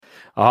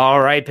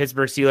All right,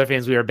 Pittsburgh Steelers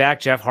fans, we are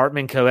back. Jeff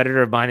Hartman,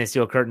 co-editor of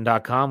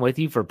BehindTheSteelCurtain.com with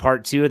you for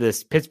part 2 of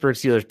this Pittsburgh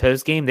Steelers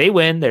postgame. They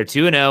win. They're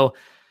 2-0.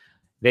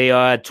 They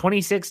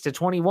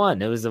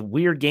 26-21. It was a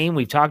weird game.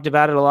 We've talked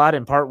about it a lot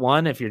in part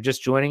 1. If you're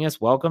just joining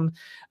us, welcome.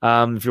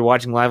 If you're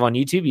watching live on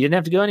YouTube, you didn't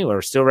have to go anywhere.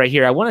 We're still right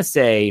here. I want to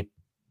say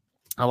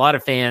a lot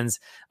of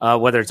fans,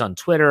 whether it's on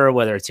Twitter or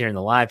whether it's here in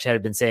the live chat,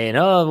 have been saying,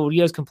 oh, what are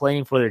you guys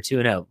complaining for? They're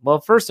 2-0. Well,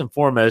 first and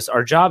foremost,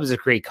 our job is to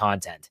create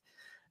content.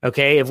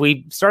 Okay, if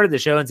we started the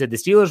show and said the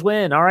Steelers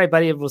win, all right,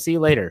 buddy, we'll see you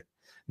later.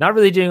 Not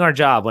really doing our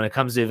job when it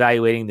comes to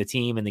evaluating the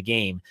team and the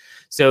game.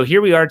 So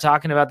here we are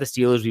talking about the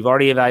Steelers. We've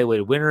already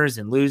evaluated winners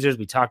and losers.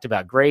 We talked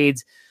about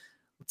grades.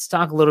 Let's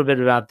talk a little bit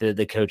about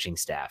the coaching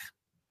staff.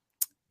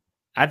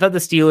 I thought the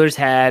Steelers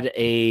had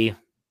a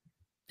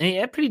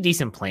pretty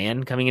decent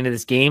plan coming into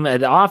this game.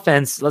 The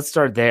offense, let's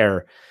start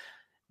there.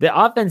 The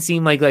offense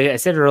seemed like I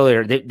said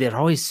earlier, they're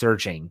always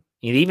searching.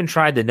 They even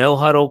tried the no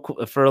huddle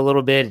for a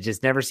little bit. It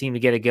just never seemed to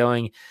get it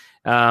going.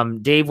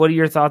 Dave, what are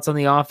your thoughts on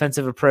the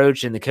offensive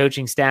approach and the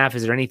coaching staff?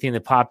 Is there anything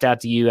that popped out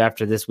to you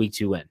after this week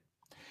 2 win?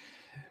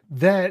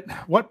 That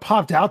what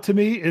popped out to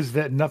me is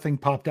that nothing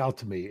popped out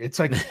to me. It's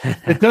like,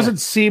 it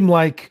doesn't seem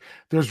like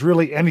there's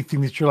really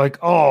anything that you're like,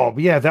 oh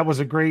yeah, that was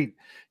a great,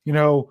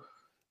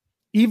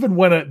 even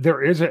when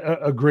there is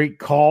a great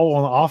call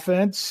on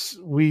offense,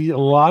 we a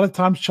lot of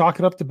times chalk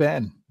it up to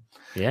Ben.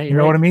 Yeah, you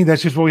know what I mean?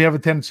 That's just what we have a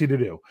tendency to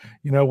do.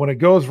 When it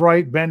goes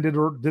right, Ben did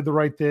the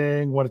right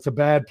thing. When it's a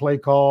bad play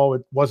call,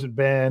 it wasn't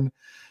Ben.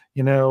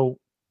 So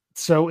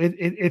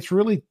it's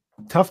really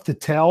tough to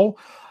tell.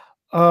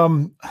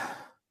 I'm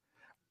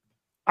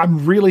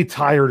really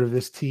tired of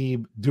this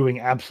team doing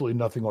absolutely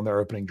nothing on their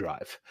opening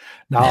drive.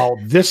 Now,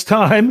 this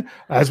time,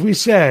 as we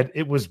said,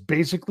 it was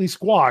basically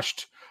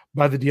squashed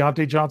by the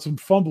Deontay Johnson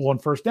fumble on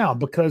first down,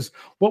 because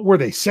what were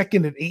they,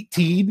 2nd and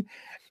 18?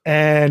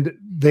 And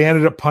they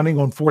ended up punting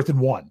on 4th and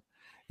 1,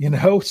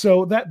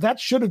 so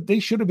they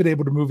should have been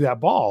able to move that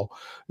ball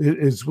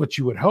is what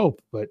you would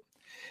hope. But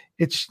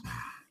it's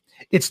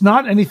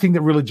not anything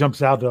that really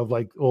jumps out of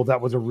like, oh, that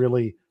was a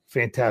really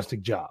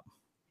fantastic job.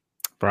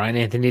 Brian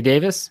Anthony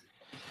Davis.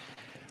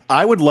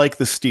 I would like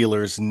the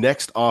Steelers'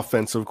 next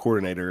offensive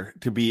coordinator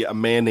to be a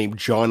man named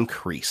John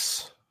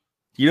Kreese.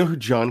 You know who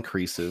John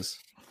Kreese is?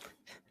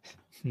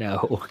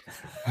 No.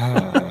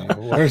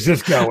 Where's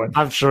this going?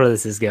 I'm sure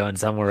this is going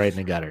somewhere right in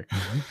the gutter.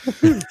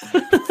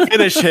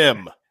 Finish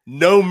him.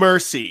 No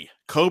mercy.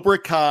 Cobra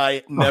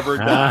Kai never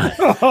die.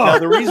 Now,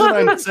 the reason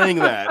I'm saying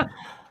that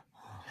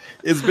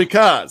is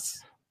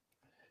because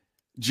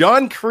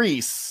John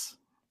Kreese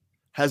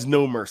has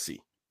no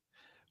mercy.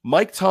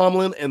 Mike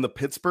Tomlin and the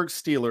Pittsburgh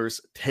Steelers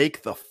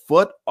take the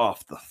foot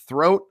off the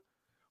throat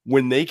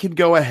when they can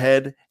go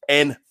ahead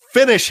and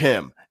finish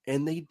him,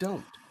 and they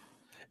don't.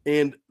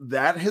 And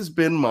that has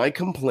been my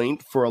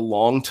complaint for a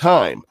long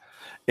time.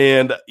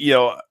 And,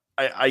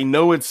 I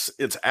know it's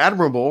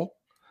admirable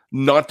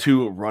not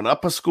to run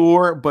up a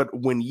score, but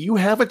when you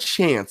have a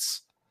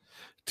chance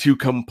to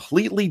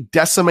completely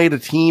decimate a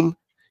team,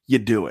 you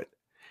do it.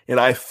 And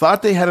I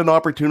thought they had an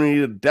opportunity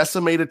to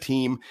decimate a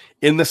team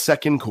in the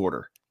second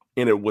quarter,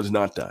 and it was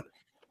not done.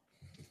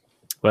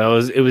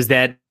 Well, it was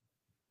that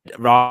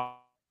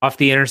off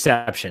the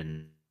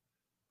interception.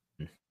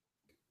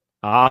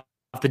 Off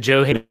the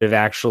Joe Hayden have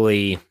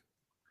actually,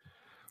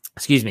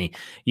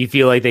 you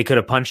feel like they could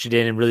have punched it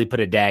in and really put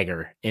a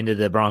dagger into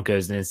the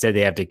Broncos, and instead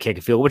they have to kick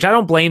a field goal, which I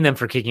don't blame them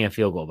for kicking a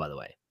field goal, by the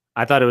way.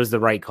 I thought it was the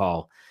right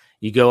call.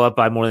 You go up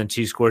by more than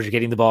 2 scores, you're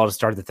getting the ball to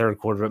start the third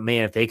quarter, but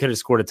man, if they could have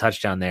scored a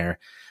touchdown there,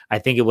 I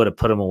think it would have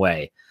put them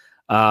away.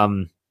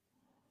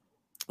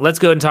 Let's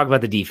go ahead and talk about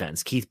the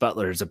defense. Keith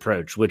Butler's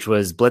approach, which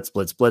was blitz,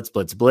 blitz, blitz,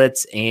 blitz,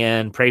 blitz,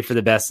 and pray for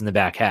the best in the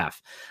back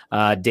half.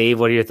 Dave,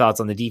 what are your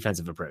thoughts on the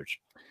defensive approach?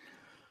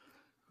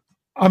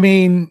 I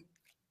mean,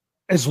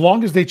 as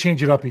long as they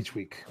change it up each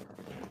week,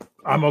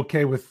 I'm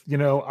okay with,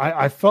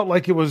 I felt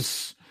like it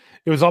was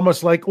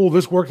almost like, oh,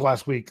 this worked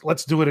last week,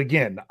 let's do it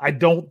again.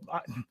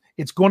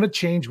 It's going to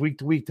change week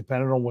to week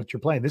depending on what you're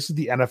playing. This is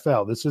the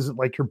NFL. This isn't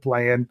like you're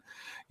playing,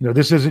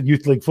 this isn't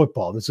youth league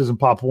football. This isn't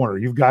Pop Warner.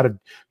 You've got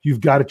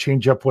to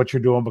change up what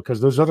you're doing,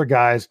 because those other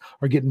guys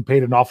are getting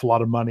paid an awful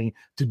lot of money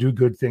to do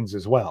good things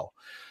as well.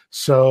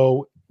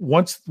 So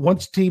once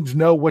teams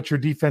know what your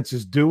defense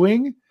is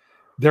doing,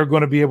 they're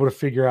going to be able to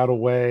figure out a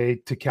way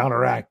to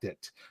counteract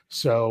it.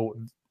 So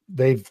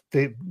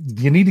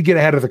you need to get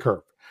ahead of the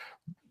curve.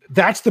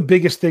 That's the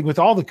biggest thing with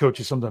all the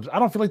coaches. Sometimes I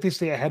don't feel like they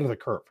stay ahead of the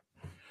curve,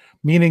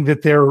 meaning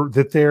that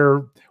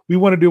we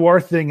want to do our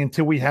thing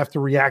until we have to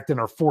react and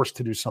are forced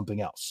to do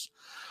something else.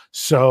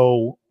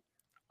 So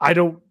I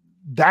don't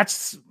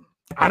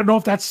know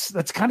if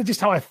that's kind of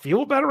just how I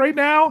feel about it right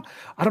now.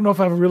 I don't know if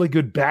I have a really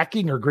good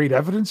backing or great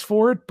evidence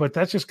for it, but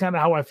that's just kind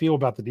of how I feel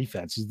about the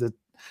defense, is that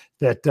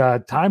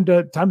time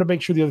to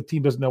make sure the other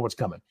team doesn't know what's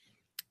coming.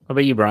 What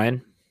about you,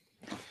 Brian?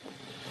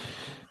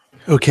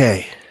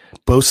 Okay.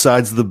 Both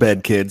sides of the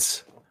bed,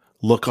 kids.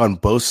 Look on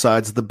both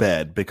sides of the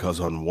bed, because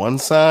on one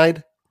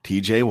side,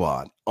 TJ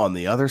Watt. On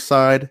the other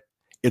side,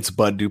 it's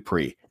Bud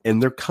Dupree,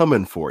 and they're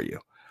coming for you.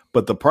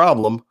 But the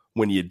problem,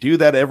 When you do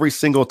that every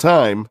single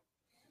time,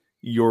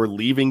 you're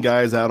leaving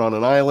guys out on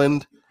an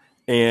island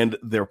and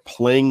they're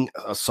playing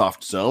a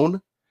soft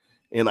zone.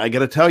 And I got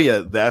to tell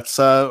you, that's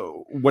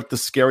what the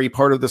scary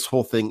part of this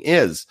whole thing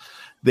is.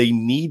 They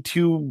need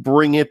to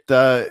bring it.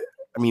 I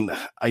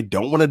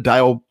don't want to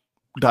dial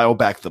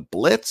back the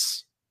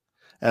blitz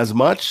as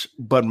much,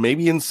 but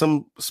maybe in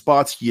some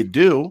spots you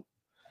do,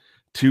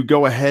 to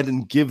go ahead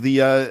and give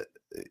the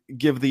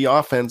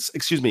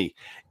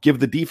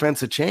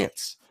defense a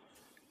chance.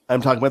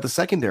 I'm talking about the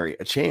secondary,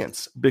 a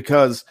chance,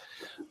 because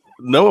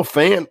Noah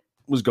Fant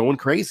was going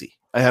crazy.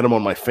 I had him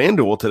on my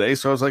FanDuel today,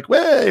 so I was like,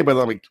 "Way!" But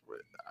I'm like,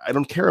 I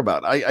don't care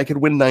about it. I could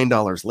win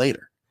 $9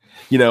 later.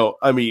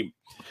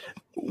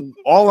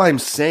 All I'm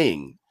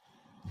saying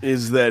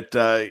is that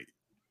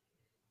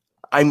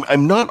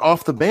I'm not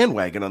off the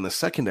bandwagon on the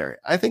secondary.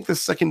 I think the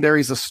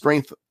secondary is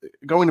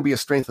going to be a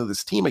strength of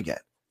this team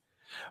again.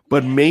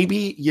 But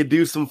maybe you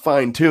do some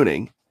fine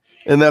tuning,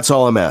 and that's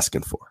all I'm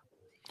asking for.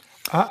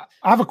 I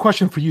have a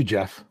question for you,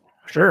 Jeff.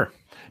 Sure.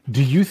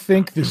 Do you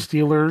think the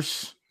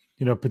Steelers,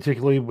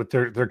 particularly with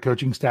their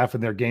coaching staff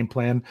and their game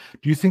plan,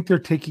 do you think they're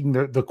taking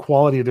the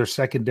quality of their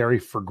secondary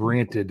for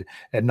granted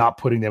and not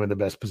putting them in the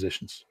best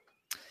positions?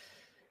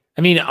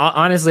 I mean,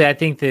 honestly, I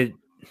think that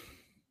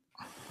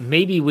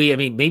maybe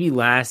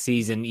last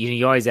season,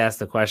 you always ask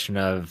the question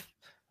of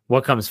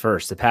what comes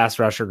first, the pass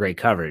rush or great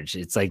coverage.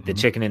 It's like the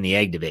chicken and the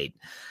egg debate.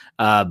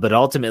 But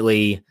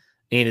ultimately,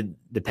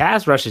 the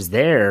pass rush is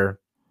there,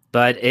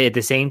 but at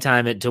the same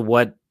time,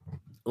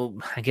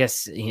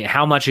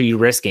 how much are you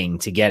risking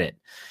to get it?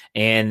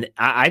 And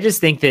I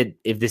just think that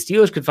if the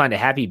Steelers could find a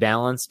happy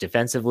balance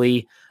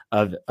defensively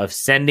of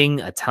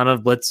sending a ton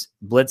of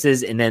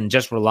blitzes and then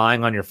just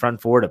relying on your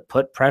front four to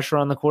put pressure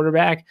on the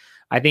quarterback,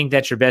 I think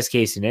that's your best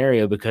case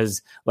scenario,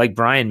 because like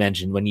Brian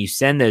mentioned, when you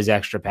send those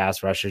extra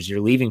pass rushers, you're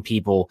leaving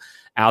people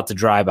out to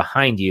dry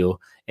behind you,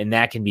 and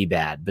that can be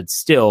bad. But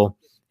still,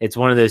 it's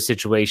one of those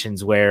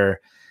situations where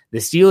the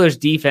Steelers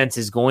defense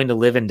is going to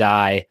live and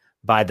die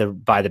by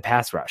the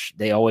pass rush.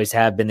 They always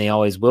have been. They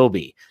always will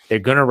be. They're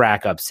going to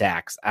rack up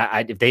sacks.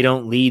 If they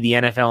don't lead the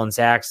NFL in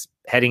sacks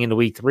heading into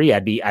week 3, I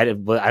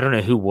don't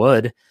know who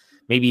would.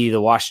 Maybe the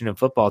Washington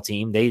football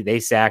team. They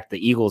sacked the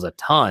Eagles a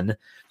ton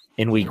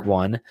in week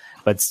 1,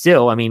 but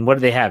still, I mean, what do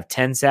they have?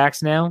 10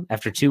 sacks now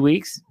after 2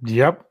 weeks?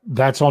 Yep.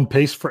 That's on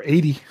pace for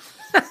 80.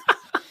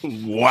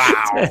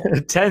 Wow.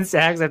 10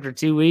 sacks after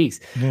 2 weeks.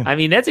 Yeah. I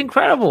mean, that's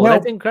incredible.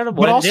 That's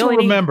incredible. But also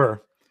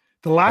remember,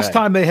 the last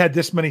time they had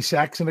this many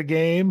sacks in a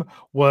game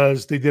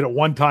was they did it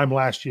one time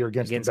last year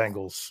against the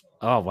Bengals.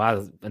 Oh,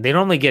 wow. They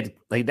normally get,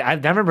 I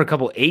remember a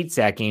couple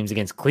 8-sack games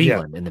against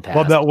Cleveland in the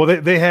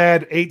past. They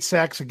had 8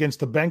 sacks against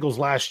the Bengals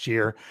last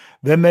year.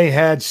 Then they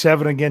had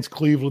 7 against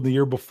Cleveland the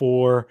year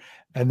before.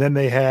 And then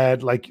they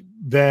had,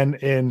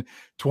 in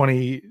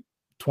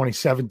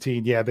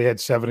 2017, they had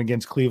 7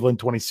 against Cleveland.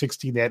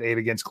 2016, they had 8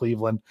 against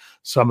Cleveland.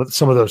 Some of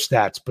those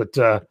stats. But,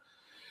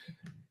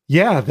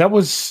 that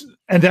was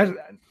 – and that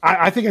 –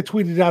 I think I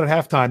tweeted it out at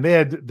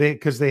halftime.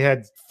 Because they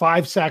had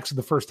 5 sacks in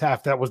the first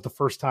half. That was the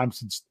first time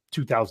since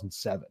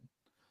 2007.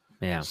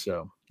 Yeah.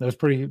 So that was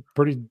pretty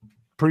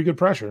good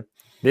pressure.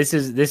 This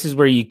is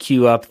where you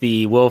cue up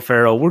the Will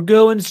Ferrell, we're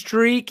going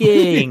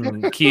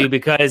streaking cue,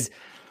 because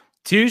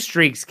 2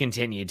 streaks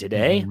continue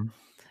today.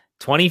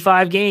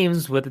 25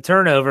 games with a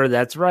turnover.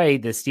 That's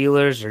right. The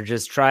Steelers are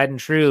just tried and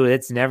true.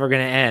 It's never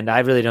going to end.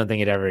 I really don't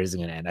think it ever is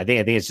going to end. I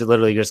think it's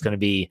literally just going to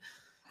be,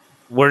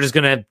 we're just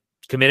going to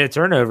commit a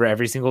turnover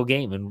every single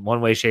game in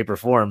one way, shape, or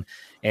form.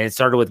 And it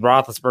started with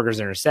Roethlisberger's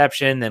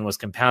interception, then was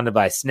compounded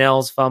by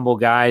Snell's fumble.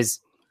 Guys,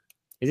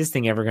 is this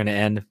thing ever going to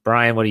end?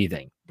 Brian, what do you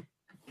think?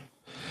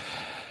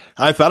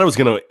 I thought it was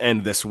going to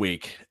end this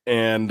week.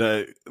 And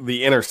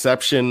the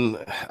interception,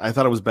 I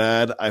thought it was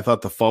bad. I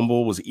thought the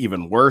fumble was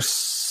even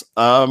worse.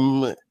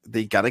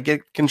 They got to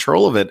get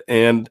control of it.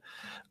 And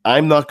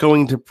I'm not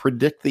going to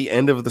predict the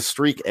end of the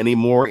streak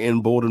anymore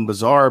in Bold and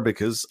Bizarre,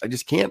 because I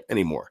just can't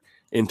anymore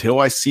until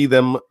I see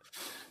them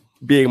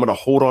being able to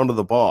hold on to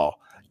the ball.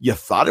 You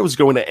thought it was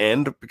going to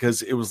end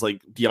because it was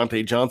like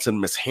Deontay Johnson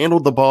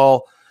mishandled the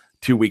ball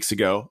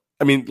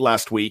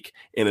last week,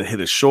 and it hit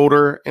his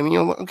shoulder. And,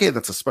 okay,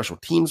 that's a special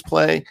teams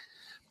play.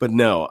 But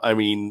no,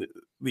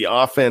 the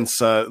offense,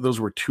 those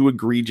were 2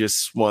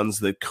 egregious ones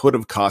that could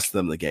have cost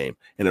them the game,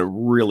 and it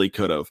really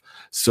could have.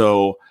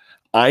 So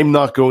I'm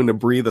not going to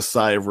breathe a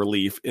sigh of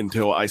relief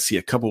until I see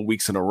a couple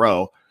weeks in a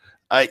row.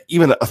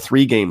 Even a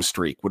 3-game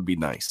streak would be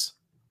nice.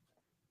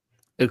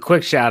 A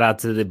quick shout out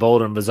to the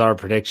Bold and Bizarre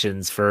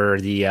predictions for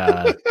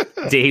the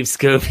Dave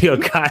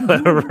Schofield,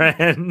 Kylo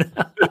Ren.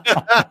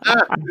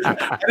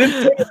 I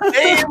didn't take a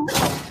name.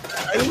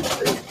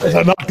 As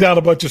I knocked down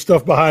a bunch of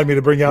stuff behind me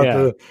to bring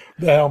out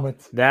the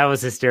helmet. That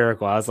was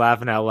hysterical. I was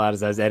laughing out loud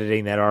as I was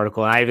editing that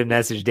article. I even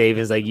messaged Dave.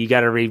 He's like, "You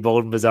got to read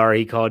Bold and Bizarre."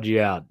 He called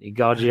you out. He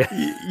called you.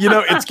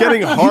 It's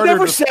getting harder. He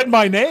never said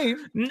my name.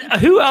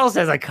 Who else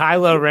has a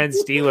Kylo Ren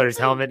Steelers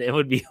helmet and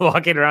would be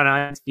walking around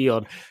Heinz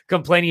Field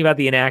complaining about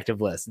the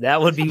inactive list?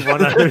 That would be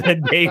one other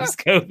than Dave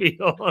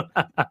Schofield.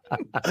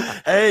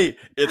 Hey,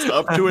 it's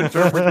up to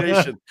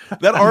interpretation.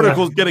 That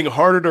article is getting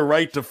harder to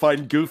write to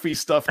find goofy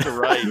stuff to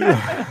write,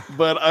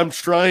 but I'm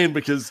trying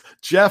because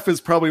Jeff is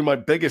probably my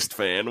biggest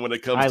fan when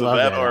it comes to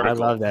that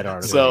article. I love that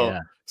article.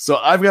 So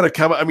I've got to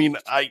come. I mean,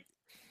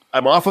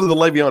 I'm off of the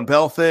Le'Veon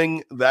Bell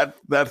thing. That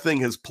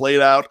thing has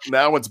played out.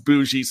 Now it's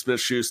Bougie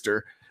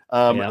Smith-Schuster,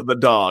 the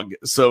dog.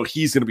 So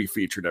he's going to be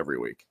featured every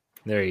week.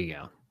 There you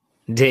go.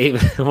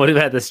 Dave, what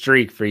about the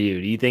streak for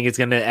you? Do you think it's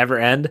going to ever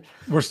end?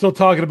 We're still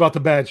talking about the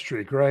bad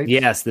streak, right?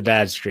 Yes, the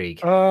bad streak.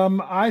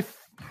 Honestly,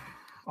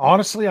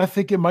 I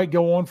think it might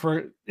go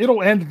on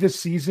it'll end this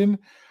season.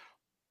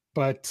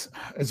 But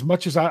as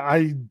much as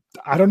I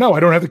don't know, I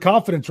don't have the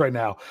confidence right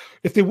now.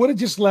 If they would have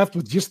just left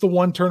with just the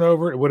one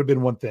turnover, it would have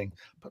been one thing.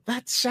 But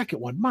that second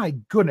one, my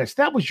goodness,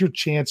 that was your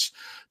chance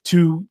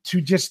to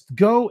just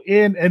go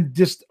in and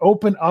just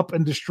open up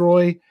and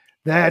destroy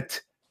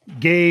that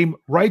game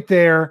right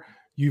there.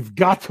 You've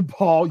got the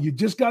ball. You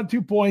just got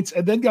 2 points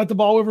and then got the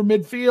ball over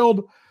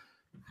midfield.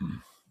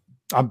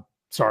 I'm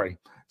sorry.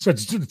 So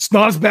it's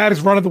not as bad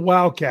as running the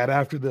Wildcat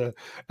after the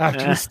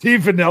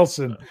Steven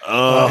Nelson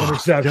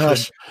interception.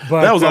 Gosh,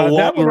 but that was a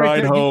long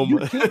ride home.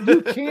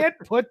 You can't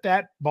put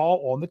that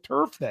ball on the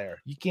turf there.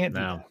 You can't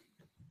do that.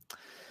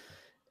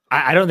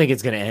 I don't think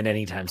it's going to end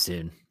anytime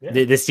soon. Yeah.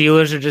 The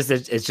Steelers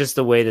are it's just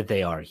the way that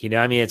they are.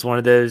 I mean, it's one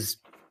of those,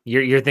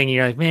 you're thinking,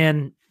 you're like,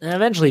 man,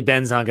 eventually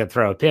Ben's not going to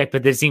throw a pick,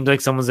 but it seems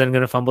like someone's then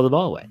going to fumble the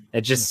ball away.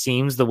 It just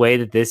seems the way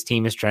that this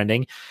team is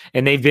trending,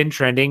 and they've been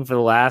trending for the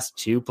last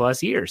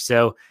 2+ years.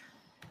 So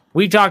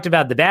we talked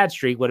about the bad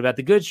streak. What about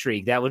the good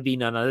streak? That would be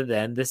none other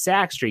than the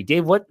sack streak.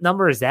 Dave, what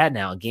number is that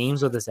now?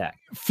 Games with a sack?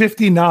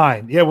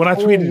 59. Yeah, when I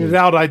tweeted it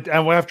out,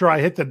 after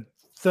I hit the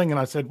thing and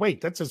I said,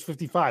 wait, that says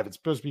 55. It's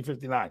supposed to be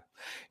 59.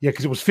 Yeah,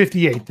 because it was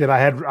 58 that I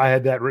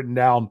had that written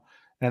down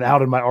and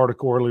out in my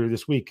article earlier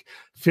this week.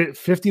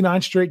 59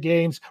 straight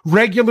games,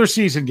 regular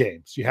season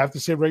games. You have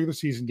to say regular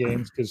season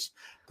games because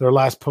their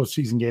last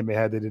postseason game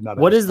they did not.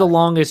 What is the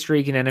longest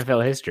streak in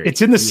NFL history?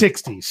 It's in the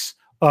 60s.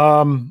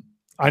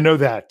 I know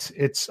that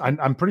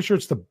I'm pretty sure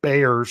it's the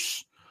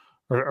Bears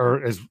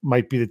or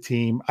might be the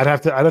team. I'd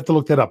have to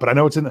look that up, but I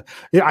know it's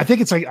I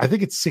think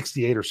it's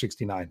 68 or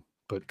 69,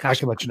 but I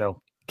can let you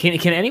know.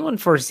 Can anyone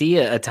foresee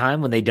a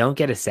time when they don't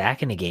get a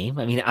sack in a game?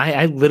 I mean,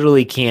 I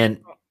literally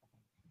can't.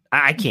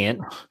 I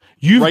can't.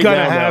 You've got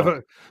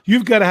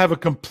to have a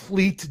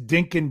complete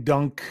dink and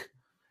dunk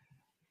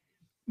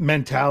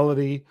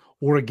mentality,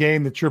 or a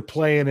game that you're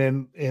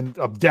playing in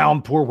a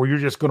downpour where you're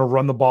just going to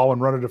run the ball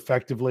and run it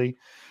effectively.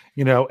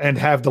 And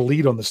have the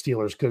lead on the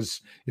Steelers,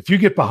 because if you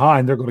get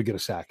behind, they're going to get a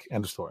sack.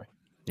 End of story.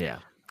 Yeah.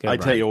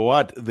 Tell you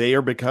what, they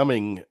are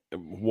becoming,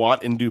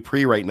 Watt and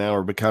Dupree right now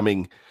are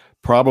becoming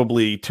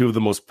probably two of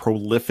the most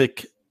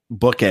prolific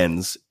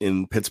bookends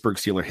in Pittsburgh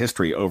Steeler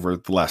history over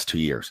the last 2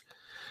 years.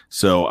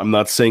 So I'm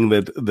not saying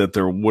that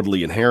they're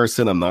Woodley and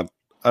Harrison.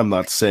 I'm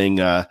not saying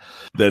that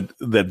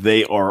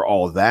they are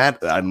all that.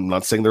 I'm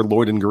not saying they're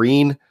Lloyd and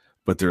Green,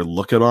 but they're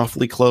looking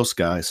awfully close,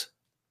 guys.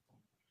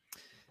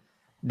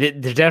 They're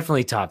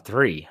definitely top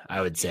 3, I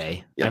would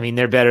say. Yeah. I mean,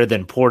 they're better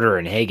than Porter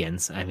and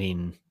Higgins. I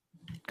mean,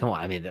 come on.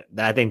 I mean,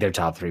 I think they're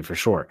top 3 for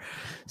sure.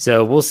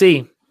 So we'll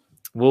see.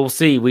 We'll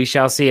see. We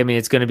shall see. I mean,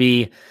 it's going to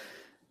be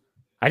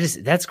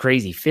that's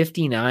crazy.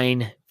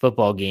 59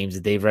 football games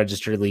that they've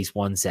registered at least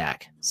one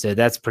sack. So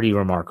that's pretty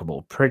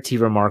remarkable. Pretty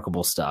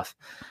remarkable stuff.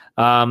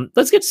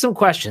 Let's get to some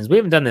questions. We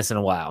haven't done this in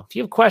a while. If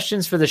you have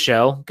questions for the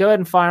show, go ahead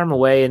and fire them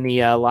away in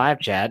the live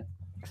chat,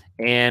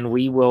 and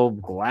we will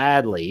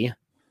gladly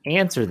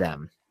answer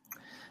them.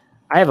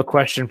 I have a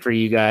question for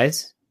you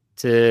guys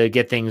to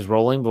get things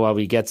rolling, but while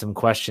we get some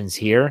questions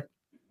here,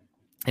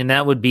 and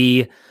that would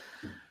be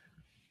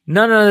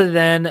none other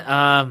than,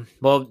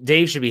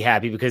 Dave should be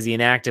happy because the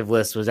inactive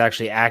list was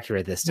actually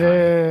accurate this time.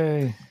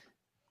 Yay.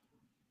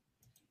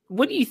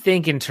 What do you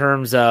think in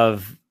terms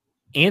of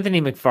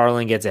Anthony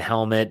McFarland gets a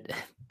helmet,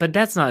 but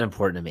that's not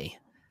important to me.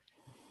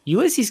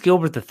 Ulysses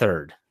Gilbert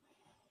III.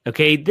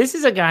 Okay, this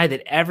is a guy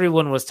that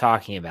everyone was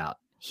talking about.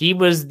 He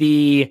was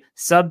the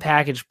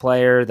sub-package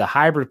player, the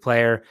hybrid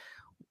player.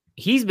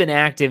 He's been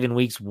active in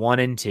weeks 1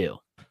 and 2.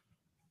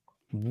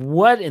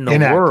 What in the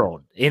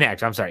world?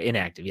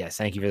 Inactive. Yes,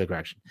 thank you for the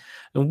correction.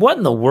 And what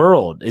in the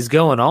world is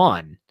going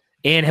on?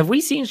 And have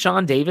we seen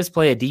Sean Davis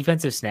play a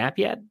defensive snap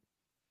yet?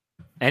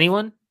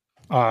 Anyone?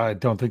 I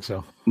don't think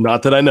so.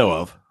 Not that I know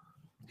of.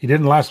 He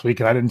didn't last week,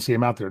 and I didn't see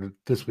him out there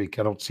this week.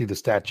 I don't see the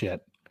stats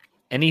yet.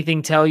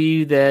 Anything tell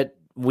you that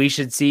we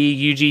should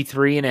see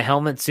UG3 in a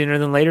helmet sooner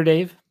than later,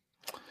 Dave?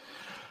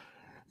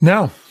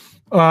 No,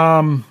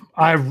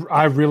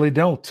 I really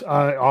don't.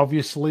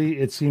 Obviously,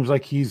 it seems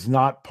like he's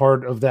not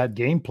part of that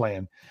game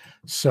plan.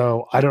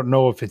 So I don't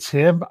know if it's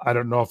him. I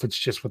don't know if it's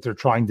just what they're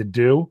trying to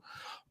do.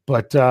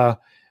 But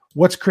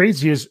what's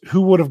crazy is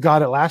who would have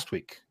got it last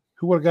week?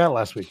 Who would have got it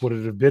last week? Would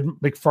it have been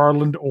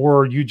McFarland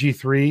or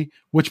UG3?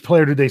 Which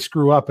player did they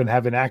screw up and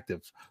have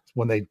inactive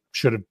when they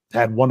should have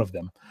had one of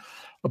them?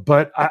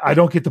 But I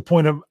don't get the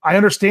point of – I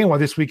understand why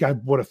this week I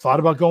would have thought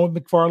about going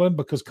with McFarland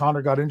because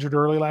Connor got injured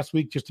early last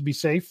week just to be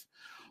safe.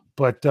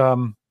 But,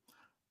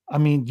 I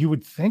mean, you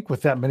would think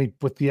with that many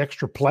 – with the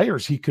extra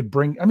players he could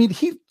bring – I mean,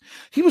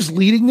 he was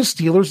leading the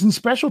Steelers in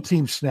special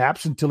team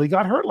snaps until he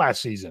got hurt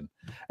last season.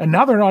 And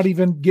now they're not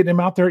even getting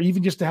him out there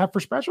even just to have for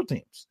special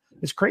teams.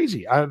 It's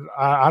crazy.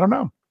 I don't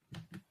know.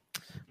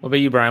 What about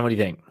you, Brian? What do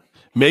you think?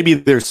 Maybe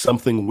there's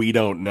something we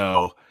don't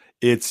know.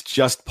 It's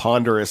just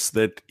ponderous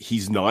that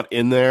he's not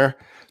in there.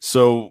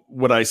 So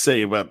what I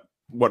say about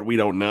what we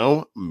don't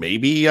know,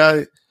 maybe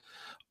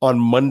on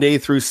Monday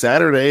through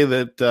Saturday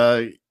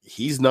that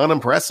he's not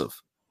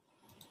impressive.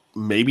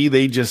 Maybe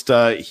they just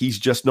he's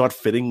just not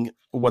fitting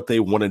what they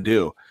want to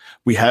do.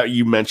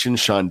 You mentioned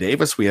Sean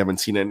Davis. We haven't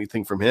seen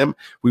anything from him.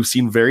 We've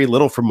seen very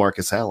little from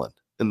Marcus Allen,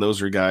 and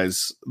those are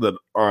guys that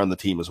are on the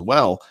team as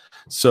well.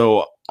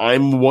 So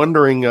I'm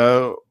wondering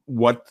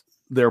what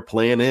their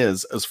plan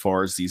is as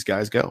far as these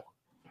guys go.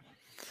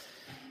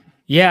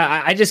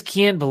 Yeah, I just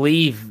can't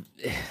believe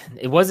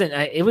it wasn't.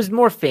 It was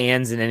more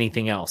fans than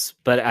anything else,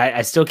 but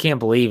I still can't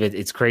believe it.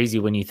 It's crazy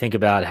when you think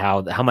about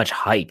how much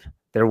hype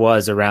there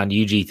was around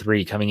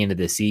UG3 coming into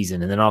this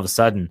season, and then all of a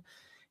sudden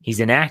he's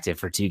inactive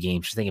for 2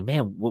 games. You're thinking,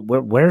 man,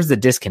 where's the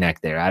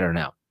disconnect there? I don't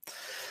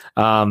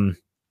know.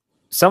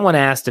 Someone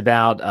asked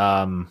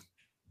about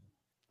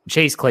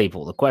Chase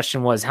Claypool. The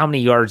question was, how many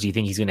yards do you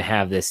think he's going to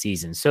have this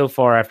season? So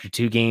far, after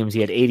 2 games,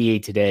 he had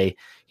 88 today.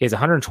 He has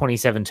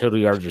 127 total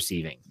yards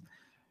receiving.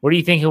 Where do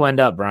you think he'll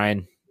end up,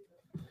 Brian?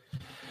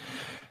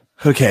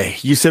 Okay,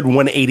 you said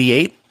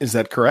 188. Is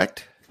that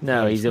correct?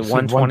 No, he's at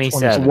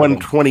 127.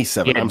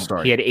 127. I'm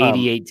sorry. He had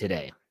 88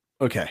 today.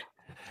 Okay.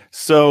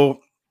 So,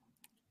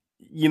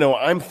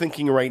 I'm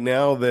thinking right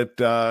now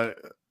that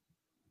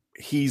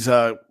he's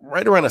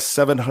right around a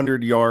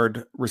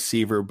 700-yard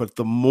receiver. But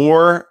the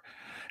more,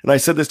 and I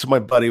said this to my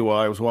buddy while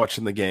I was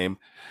watching the game,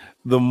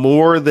 the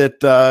more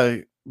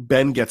that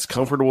Ben gets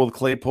comfortable with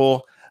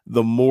Claypool,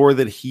 the more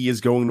that he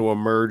is going to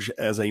emerge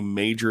as a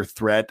major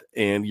threat,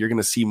 and you're going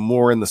to see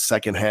more in the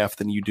second half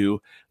than you do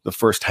the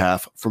first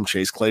half from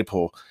Chase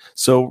Claypool.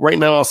 So right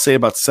now I'll say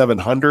about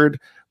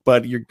 700,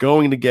 but you're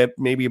going to get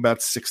maybe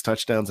about 6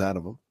 touchdowns out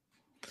of him.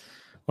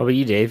 What about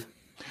you, Dave?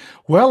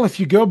 Well, if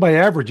you go by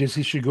averages,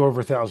 he should go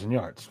over 1,000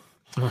 yards.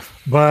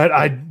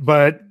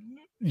 But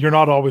you're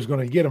not always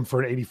going to get him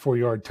for an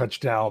 84-yard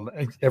touchdown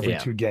every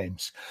 2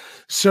 games.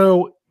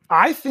 So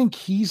I think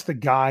he's the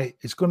guy.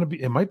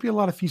 It might be a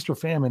lot of feast or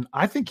famine.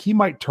 I think he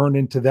might turn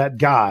into that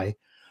guy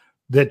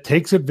that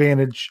takes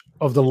advantage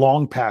of the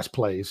long pass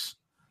plays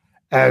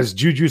as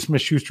Juju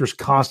Smith-Schuster's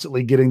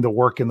constantly getting the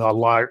work in the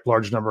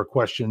large number of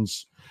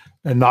questions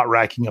and not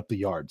racking up the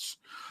yards.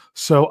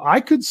 So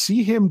I could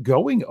see him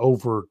going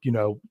over,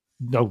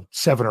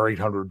 700 or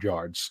 800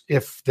 yards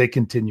if they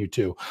continue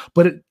to.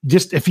 But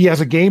if he has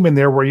a game in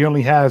there where he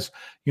only has,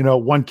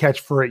 1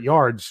 catch for 8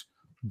 yards,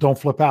 don't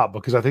flip out,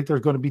 because I think there's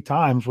going to be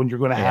times when you're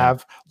going to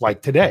have,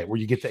 like today, where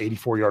you get the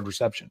 84-yard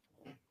reception.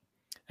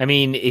 I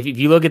mean, if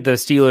you look at the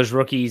Steelers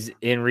rookies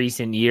in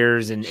recent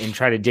years and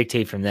try to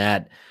dictate from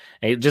that,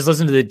 just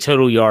listen to the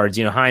total yards.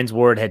 Hines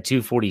Ward had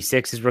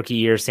 246 his rookie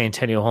year,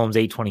 Santonio Holmes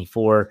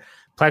 824,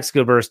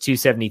 Plexico Burst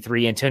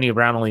 273, Antonio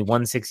Brown only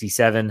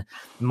 167,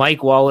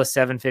 Mike Wallace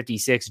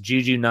 756,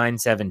 Juju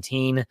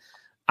 917.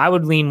 I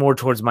would lean more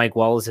towards Mike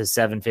Wallace's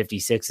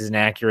 756 is an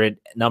accurate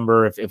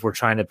number if we're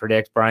trying to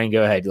predict. Brian,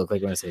 go ahead. You look like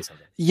you want to say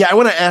something. Yeah, I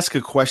want to ask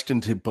a question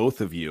to both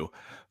of you.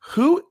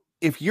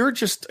 If you're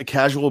just a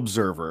casual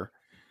observer,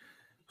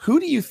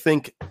 who do you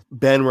think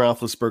Ben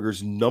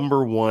Roethlisberger's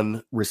number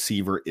 1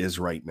 receiver is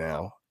right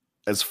now,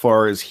 as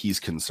far as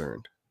he's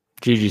concerned?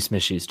 Juju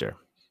Smith-Schuster.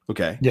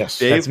 Okay. Yes.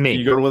 Dave, that's me.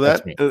 You going with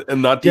that?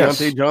 And not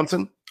Deontay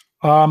Johnson?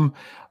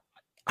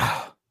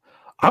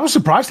 I was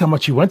surprised how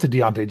much he went to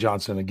Deontay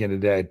Johnson again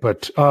today,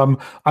 but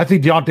I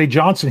think Deontay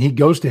Johnson, he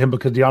goes to him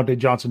because Deontay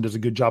Johnson does a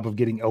good job of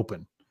getting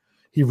open.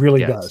 He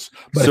really does.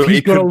 But so if he's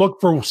going to look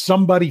for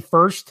somebody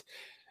first,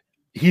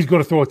 he's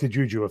going to throw it to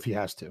Juju if he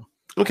has to.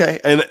 Okay,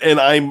 and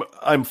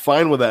I'm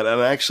fine with that,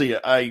 and actually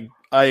I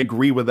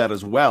agree with that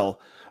as well.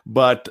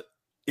 But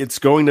it's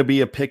going to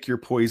be a pick your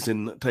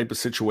poison type of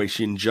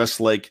situation, just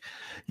like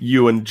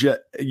you and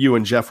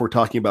Jeff were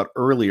talking about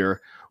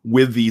earlier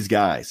with these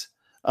guys.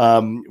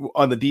 On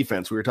the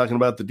defense, we were talking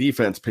about the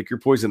defense, pick your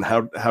poison.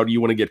 How do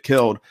you want to get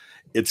killed?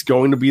 It's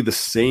going to be the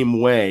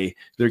same way.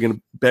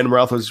 Ben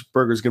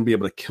Roethlisberger is going to be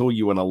able to kill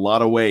you in a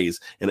lot of ways.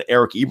 And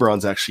Eric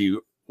Ebron's actually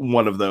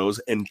one of those.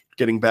 And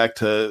getting back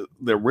to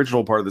the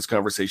original part of this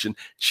conversation,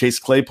 Chase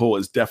Claypool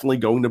is definitely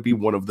going to be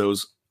one of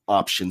those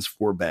options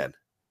for Ben.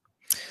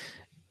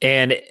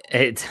 And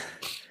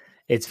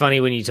it's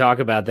funny when you talk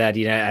about that.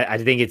 I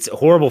think it's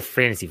horrible for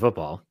fantasy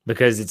football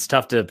because it's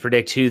tough to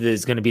predict who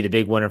is going to be the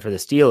big winner for the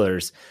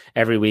Steelers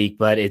every week,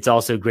 but it's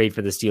also great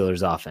for the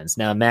Steelers offense.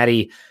 Now,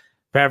 Maddie,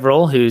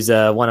 Peveril, who's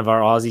one of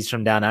our Aussies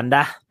from down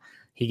under,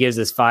 he gives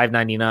us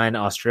 $5.99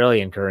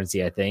 Australian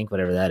currency, I think,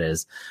 whatever that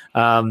is.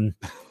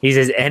 He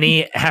says,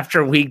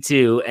 after week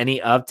 2, any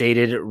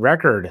updated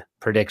record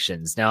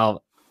predictions?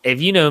 Now, if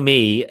you know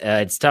me,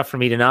 it's tough for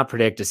me to not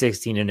predict a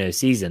 16-0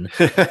 season.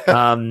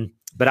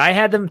 But I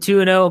had them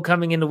 2-0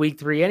 coming into week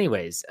 3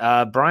 anyways.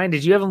 Brian,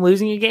 did you have them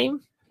losing a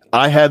game?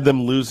 I had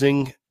them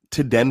losing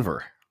to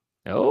Denver.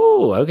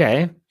 Oh,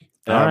 okay.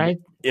 All right.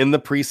 In the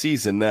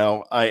preseason.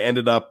 Now, I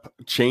ended up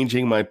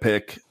changing my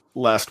pick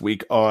last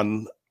week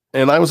and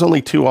I was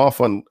only 2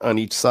 off on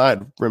each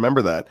side.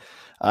 Remember that.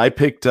 I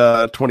picked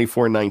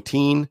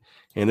 24-19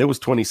 and it was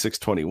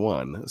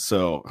 26-21.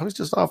 So I was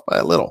just off by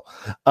a little.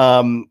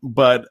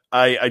 But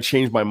I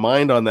changed my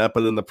mind on that.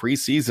 But in the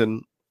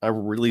preseason, I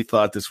really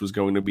thought this was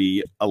going to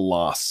be a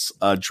loss.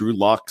 Drew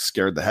Lock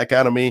scared the heck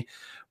out of me,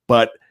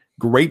 but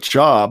great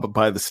job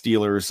by the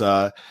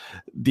Steelers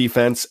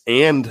defense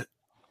and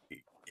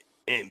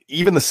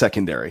even the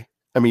secondary.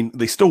 I mean,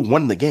 they still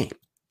won the game,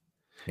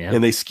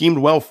 and they schemed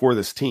well for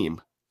this team.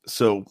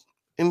 So,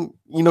 and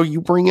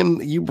you bring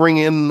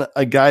in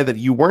a guy that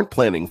you weren't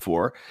planning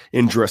for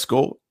in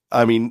Driscoll.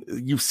 I mean,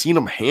 you've seen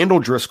him handle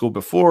Driscoll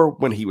before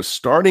when he was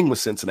starting with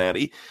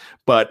Cincinnati,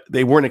 but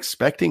they weren't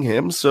expecting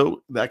him.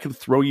 So that could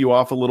throw you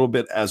off a little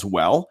bit as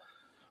well.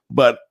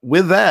 But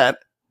with that,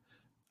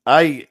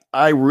 I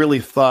really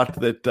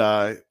thought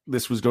that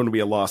this was going to be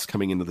a loss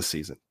coming into the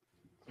season.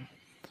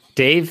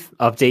 Dave,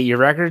 update your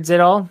records at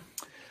all?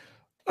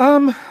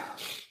 No,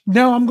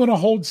 I'm going to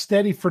hold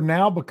steady for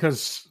now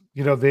because,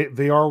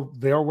 they are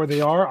where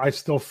they are. I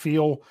still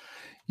feel,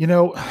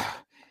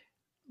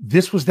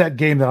 this was that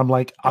game that I'm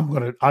like,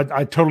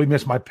 I totally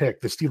missed my pick.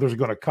 The Steelers are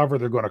going to cover.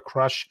 They're going to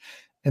crush.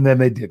 And then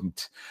they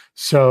didn't.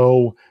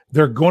 So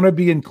they're going to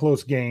be in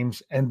close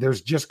games. And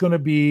there's just going to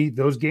be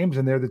those games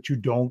in there that you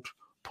don't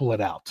pull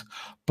it out.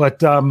 But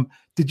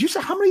did you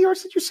say, how many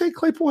yards did you say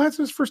Claypool has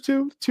in his first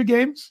two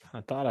games?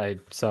 I thought I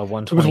saw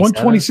 127. It was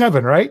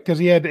 127, right? Because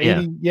he had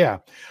 80. Yeah.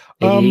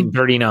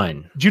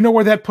 38-39. Do you know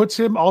where that puts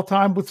him all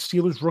time with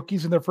Steelers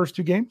rookies in their first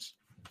 2 games?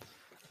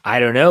 I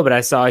don't know, but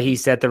I saw he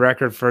set the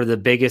record for the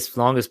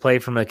longest play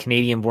from a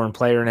Canadian-born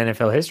player in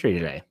NFL history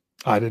today.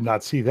 I did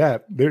not see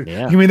that.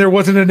 You mean there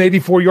wasn't an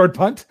 84-yard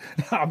punt?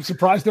 I'm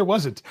surprised there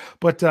wasn't.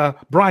 But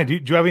Brian, do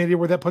you have any idea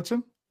where that puts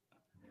him?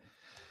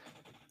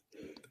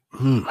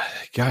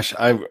 Gosh,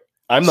 I'm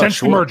not Since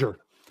sure. The merger.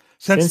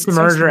 Since the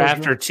merger,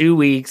 after 2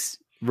 weeks,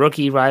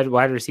 rookie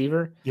wide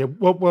receiver. Yeah,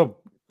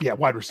 yeah,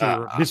 wide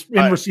receiver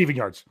in receiving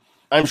yards.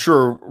 I'm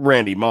sure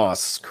Randy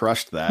Moss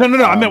crushed that.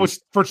 No. I meant was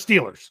for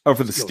Steelers. Oh,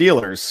 for the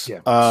Steelers.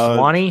 Yeah.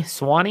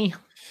 Swanee.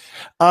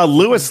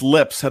 Lewis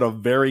Lips had a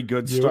very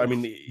good start. I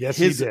mean, yes,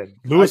 he did.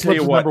 Lewis Lips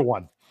was number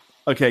 1.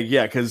 Okay,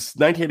 yeah, because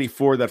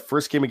 1984, that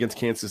first game against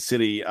Kansas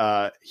City,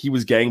 he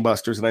was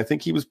gangbusters, and I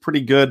think he was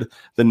pretty good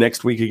the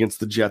next week against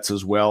the Jets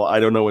as well. I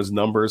don't know his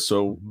numbers,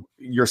 so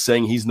you're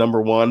saying he's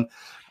number 1,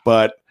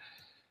 but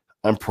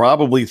I'm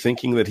probably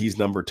thinking that he's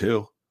number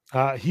 2.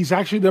 He's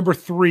actually number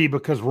 3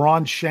 because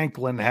Ron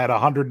Shanklin had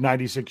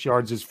 196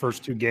 yards his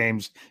first 2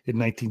 games in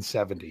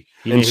 1970.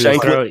 You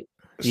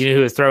knew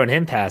who was throwing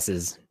him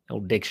passes?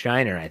 Old Dick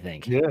Shiner, I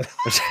think. Yeah.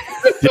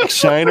 Dick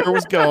Shiner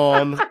was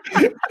gone.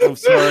 I'm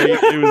sorry.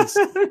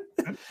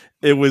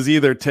 It was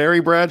either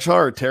Terry Bradshaw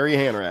or Terry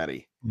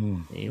Hanratty.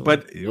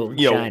 But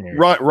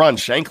Ron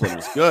Shanklin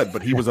was good,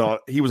 but he was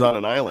on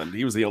an island.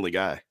 He was the only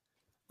guy.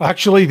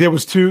 Actually, there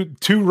was two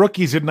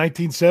rookies in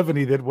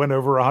 1970 that went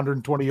over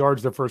 120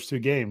 yards their first 2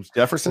 games.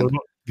 Jefferson?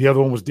 The other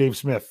one was Dave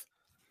Smith.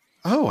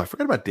 Oh, I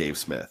forgot about Dave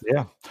Smith.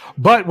 Yeah.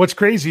 But what's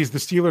crazy is the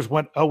Steelers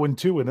went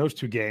 0-2 in those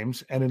 2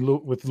 games. And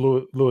with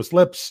Lewis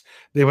Lips,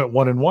 they went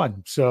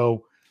 1-1.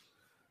 So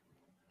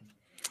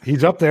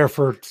he's up there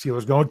for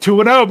Steelers going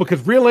 2-0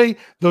 because really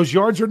those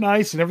yards are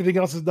nice and everything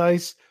else is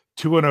nice.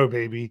 2-0,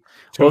 baby.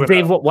 2-0. Well,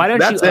 Dave, why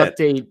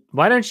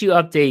don't you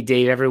update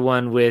Dave,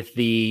 everyone, with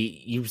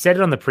you said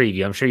it on the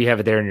preview. I'm sure you have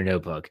it there in your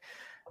notebook.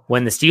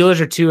 When the Steelers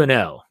are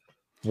 2-0,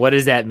 what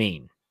does that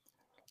mean?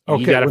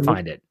 Okay, you got to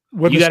find it.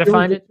 You got to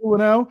find it.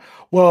 2-0.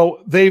 Well,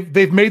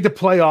 they've made the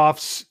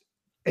playoffs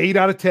 8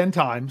 out of 10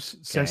 times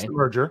since the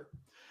merger.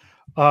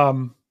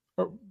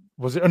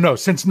 Was it? No,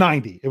 since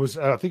 90. It was.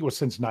 I think it was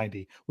since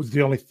 90. Was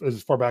the only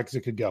as far back as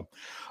it could go.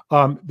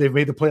 They've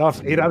made the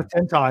playoffs 8 out of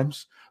 10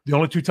 times. The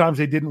only 2 times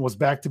they didn't was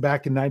back to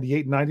back in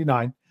 98 and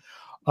 99.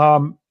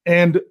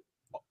 And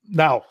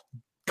now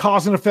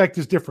cause and effect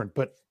is different,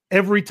 but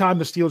every time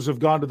the Steelers have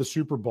gone to the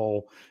Super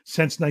Bowl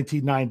since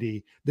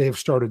 1990, they have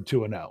started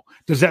 2-0.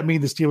 Does that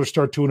mean the Steelers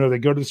start 2-0? They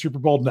go to the Super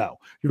Bowl? No,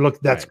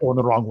 that's going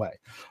the wrong way.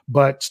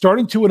 But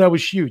starting 2-0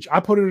 is huge.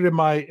 I put it in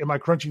my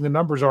Crunching the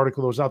Numbers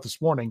article that was out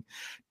this morning.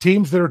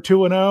 Teams that are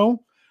 2-0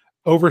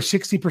 over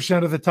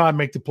 60% of the time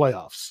make the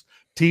playoffs.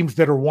 Teams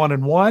that are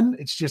 1-1,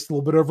 it's just a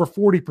little bit over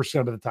 40%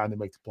 of the time they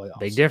make the playoffs.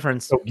 Big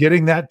difference. So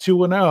getting that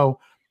 2-0,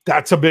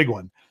 that's a big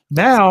one.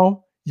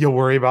 Now you'll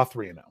worry about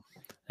 3-0.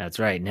 That's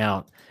right.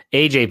 Now,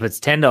 AJ puts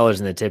 $10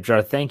 in the tip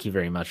jar. Thank you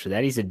very much for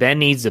that. He said, Ben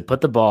needs to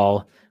put the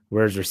ball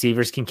whereas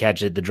receivers can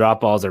catch it. The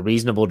drop balls are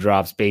reasonable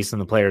drops based on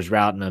the player's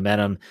route and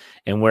momentum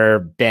and where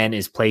Ben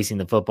is placing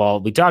the football.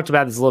 We talked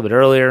about this a little bit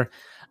earlier.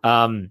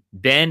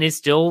 Ben is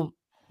still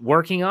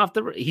working off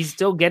he's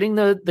still getting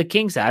the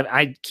kinks out.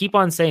 I keep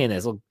on saying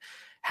this. Look,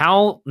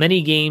 how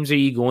many games are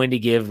you going to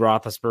give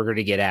Roethlisberger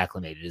to get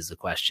acclimated is the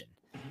question.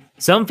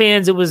 Some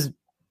fans, it was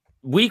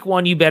week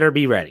 1, you better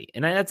be ready.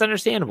 And that's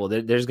understandable.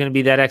 There's going to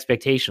be that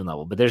expectation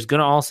level, but there's going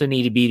to also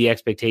need to be the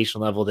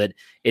expectation level that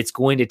it's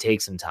going to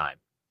take some time.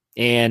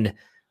 And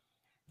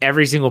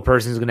every single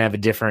person is going to have a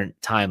different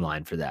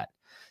timeline for that.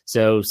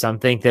 So some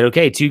think that,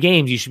 okay, 2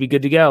 games, you should be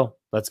good to go.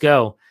 Let's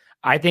go.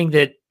 I think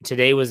that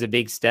today was a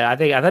big step.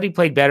 I thought he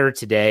played better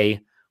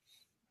today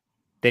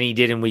than he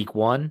did in week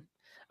 1.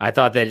 I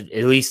thought that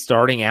at least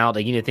starting out,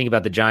 like, you know, think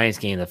about the Giants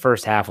game, the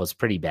first half was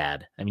pretty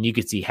bad. I mean, you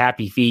could see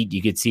happy feet.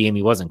 You could see him.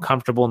 He wasn't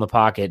comfortable in the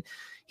pocket.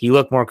 He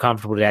looked more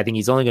comfortable today. I think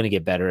he's only going to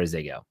get better as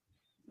they go.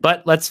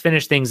 But let's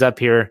finish things up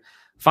here.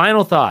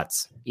 Final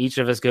thoughts. Each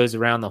of us goes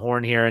around the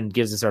horn here and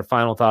gives us our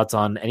final thoughts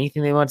on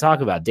anything they want to talk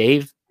about.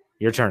 Dave,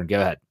 your turn.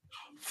 Go ahead.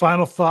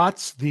 Final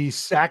thoughts. The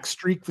sack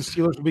streak the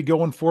Steelers will be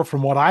going for,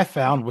 from what I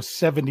found, was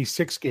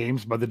 76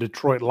 games by the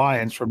Detroit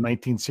Lions from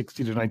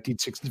 1960 to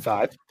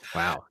 1965.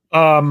 Wow.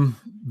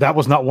 That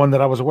was not one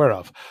that I was aware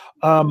of.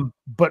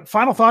 But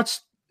final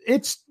thoughts.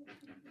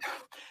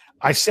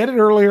 I said it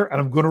earlier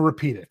and I'm going to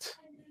repeat it.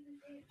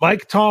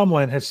 Mike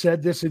Tomlin has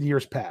said this in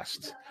years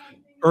past.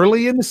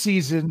 Early in the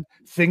season,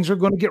 things are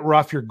going to get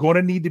rough. You're going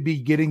to need to be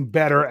getting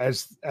better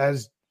as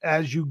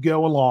you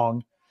go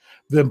along.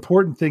 The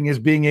important thing is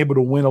being able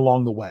to win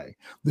along the way.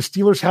 The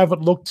Steelers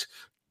haven't looked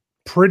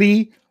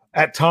pretty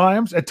at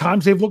times. At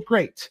times they've looked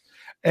great.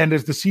 And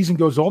as the season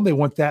goes on, they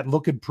want that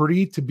looking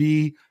pretty to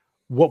be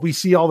what we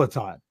see all the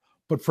time.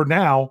 But for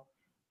now,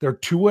 they're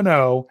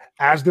 2-0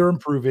 as they're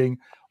improving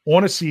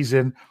on a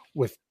season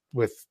with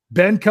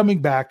Ben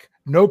coming back,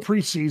 no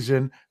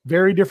preseason,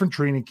 very different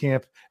training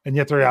camp, and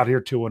yet they're out here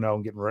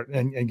 2-0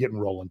 and getting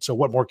rolling. So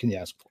what more can you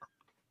ask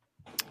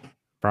for?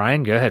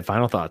 Brian, go ahead.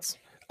 Final thoughts.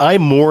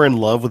 I'm more in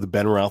love with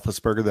Ben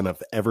Roethlisberger than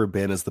I've ever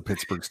been as the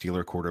Pittsburgh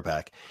Steelers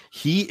quarterback.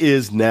 He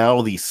is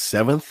now the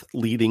 7th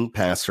leading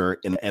passer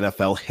in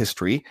NFL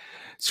history,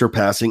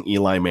 surpassing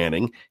Eli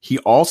Manning. He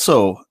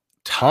also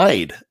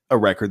tied a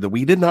record that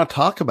we did not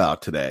talk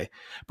about today,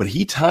 but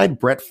he tied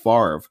Brett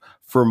Favre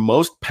for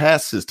most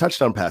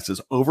touchdown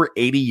passes over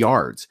 80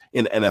 yards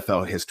in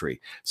NFL history.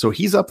 So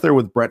he's up there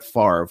with Brett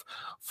Favre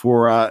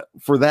for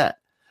that.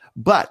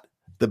 But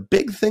the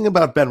big thing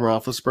about Ben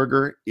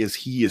Roethlisberger is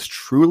he is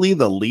truly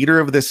the leader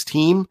of this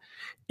team,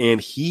 and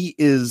he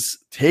is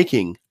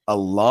taking a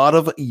lot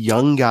of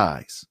young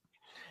guys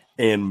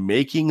and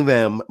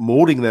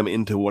molding them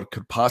into what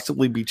could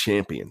possibly be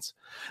champions.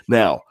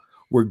 Now,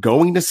 we're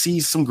going to see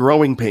some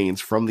growing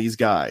pains from these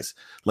guys.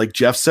 Like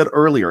Jeff said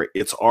earlier,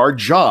 it's our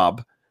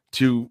job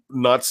to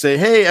not say,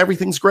 hey,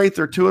 everything's great,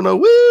 they're 2-0,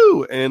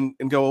 woo, and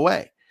go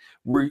away.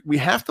 We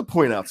have to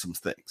point out some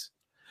things.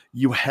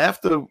 You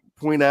have to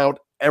point out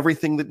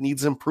everything that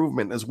needs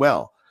improvement as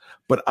well.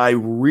 But I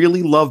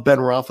really love Ben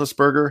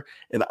Roethlisberger,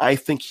 and I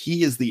think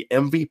he is the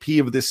MVP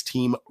of this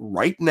team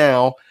right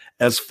now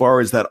as far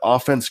as that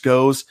offense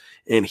goes,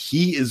 and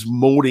he is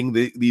molding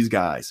these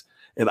guys.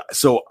 And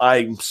so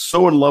I'm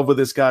so in love with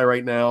this guy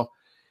right now.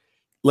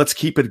 Let's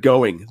keep it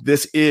going.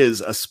 This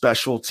is a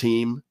special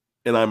team,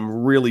 and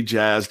I'm really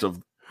jazzed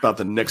about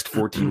the next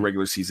 14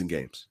 regular season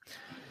games.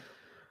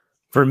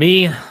 For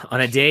me,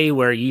 on a day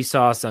where you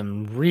saw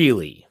some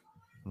really,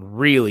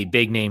 really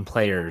big name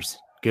players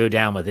go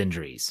down with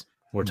injuries,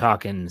 we're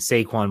talking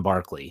Saquon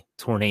Barkley,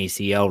 torn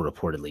ACL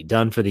reportedly,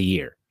 done for the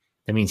year.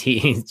 That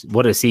means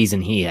what a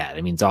season he had.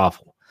 I mean, it's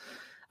awful.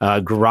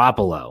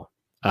 Garoppolo,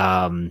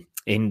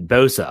 in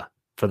Bosa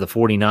for the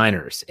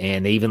 49ers,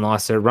 and they even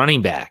lost their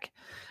running back.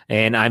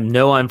 And I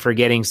know I'm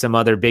forgetting some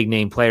other big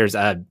name players.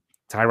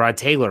 Tyrod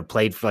Taylor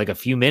played for like a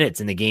few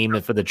minutes in the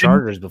game for the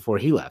Chargers before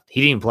he left.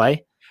 He didn't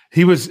play.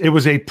 It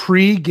was a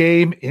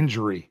pre-game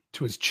injury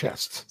to his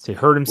chest. So he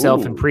hurt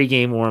himself in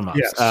pre-game warmups.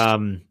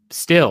 Yes.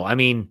 Still, I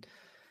mean,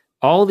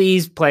 all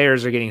these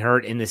players are getting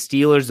hurt, and the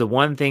Steelers, the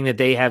one thing that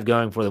they have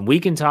going for them, we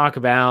can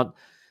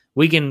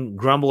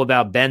grumble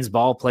about Ben's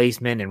ball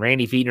placement and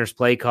Randy Fichtner's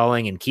play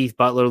calling and Keith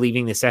Butler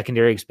leaving the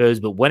secondary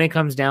exposed. But when it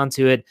comes down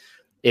to it,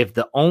 if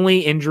the only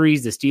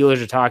injuries the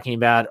Steelers are talking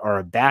about are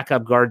a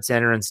backup guard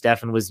center and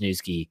Stefan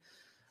Wisniewski,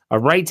 a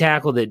right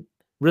tackle that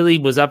really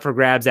was up for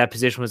grabs, that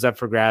position was up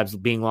for grabs,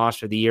 being lost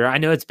for the year. I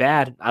know it's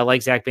bad. I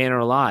like Zach Banner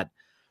a lot.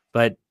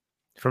 But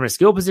from a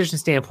skill position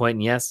standpoint,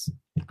 and yes,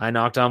 I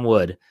knocked on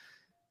wood,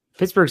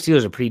 Pittsburgh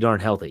Steelers are pretty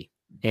darn healthy,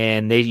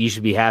 and you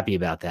should be happy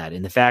about that.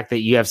 And the fact that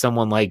you have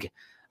someone like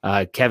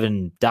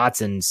Kevin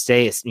Dotson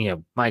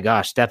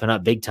stepping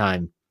up big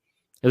time,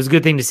 it was a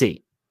good thing to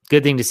see.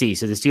 Good thing to see.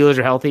 So the Steelers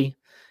are healthy.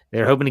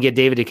 They're hoping to get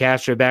David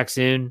DeCastro back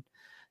soon.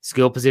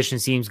 Skill position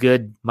seems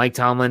good. Mike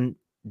Tomlin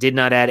did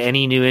not add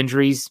any new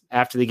injuries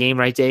after the game,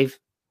 right, Dave?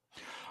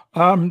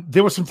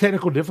 There was some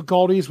technical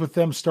difficulties with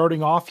them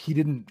starting off.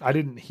 I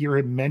didn't hear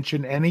him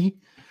mention any.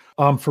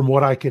 from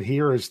what I could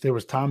hear, is there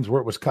was times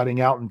where it was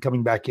cutting out and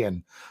coming back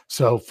in.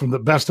 So from the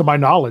best of my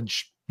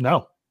knowledge,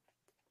 no.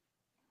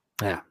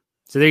 Yeah.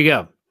 So there you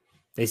go.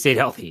 They stayed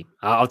healthy.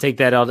 I'll take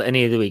that out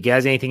any of the week.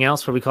 Guys, anything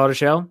else before we call it a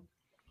show?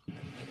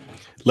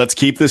 Let's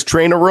keep this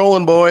train a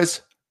rolling,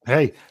 boys.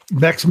 Hey,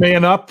 next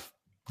man up.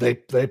 They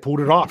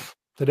pulled it off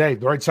today.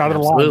 The right side of the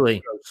line.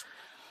 Absolutely.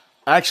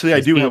 Actually,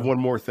 I do have one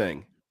more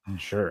thing.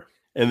 Sure.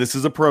 And this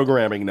is a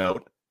programming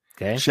note.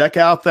 Okay. Check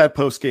out that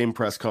post-game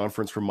press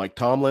conference from Mike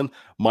Tomlin.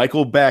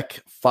 Michael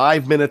Beck,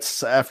 5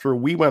 minutes after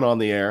we went on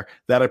the air,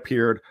 that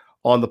appeared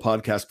on the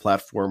podcast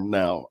platform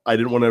now. I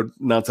didn't want to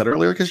announce that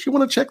earlier because you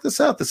want to check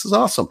this out. This is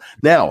awesome.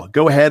 Now,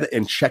 go ahead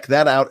and check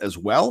that out as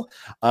well.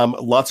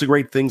 Lots of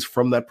great things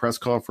from that press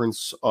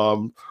conference,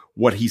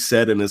 what he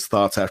said and his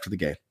thoughts after the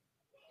game.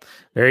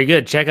 Very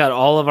good. Check out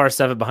all of our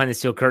stuff at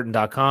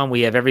BehindTheSteelCurtain.com. We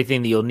have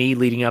everything that you'll need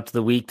leading up to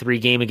the Week 3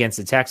 game against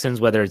the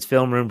Texans, whether it's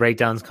film room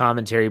breakdowns,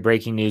 commentary,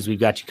 breaking news. We've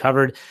got you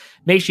covered.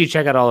 Make sure you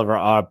check out all of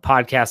our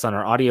podcasts on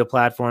our audio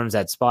platforms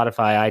at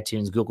Spotify,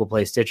 iTunes, Google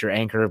Play, Stitcher,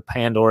 Anchor,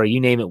 Pandora, you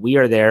name it. We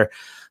are there.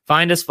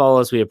 Find us, follow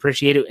us. We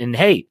appreciate it. And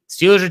hey,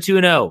 Steelers are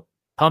 2-0.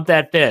 Pump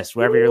that fist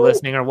wherever you're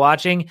listening or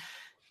watching.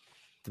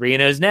 3-0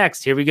 is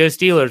next. Here we go,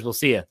 Steelers. We'll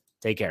see you.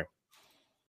 Take care.